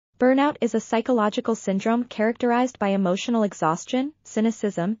Burnout is a psychological syndrome characterized by emotional exhaustion,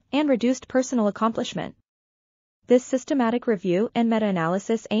 cynicism, and reduced personal accomplishment. This systematic review and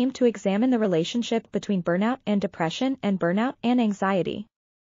meta-analysis aim to examine the relationship between burnout and depression and burnout and anxiety.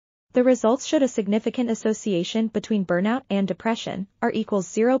 The results showed a significant association between burnout and depression, R equals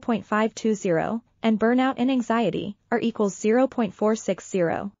 0.520, and burnout and anxiety, R equals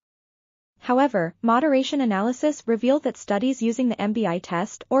 0.460. However, moderation analysis revealed that studies using the MBI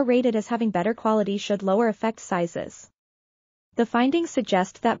test or rated as having better quality showed lower effect sizes. The findings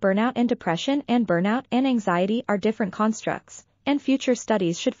suggest that burnout and depression and burnout and anxiety are different constructs, and future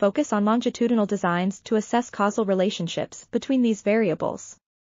studies should focus on longitudinal designs to assess causal relationships between these variables.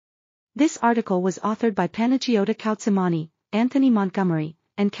 This article was authored by Panagiota Koutsimani, Anthony Montgomery,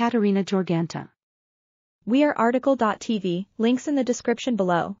 and Katerina Georganta. We are RTCLTV, links in the description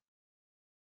below.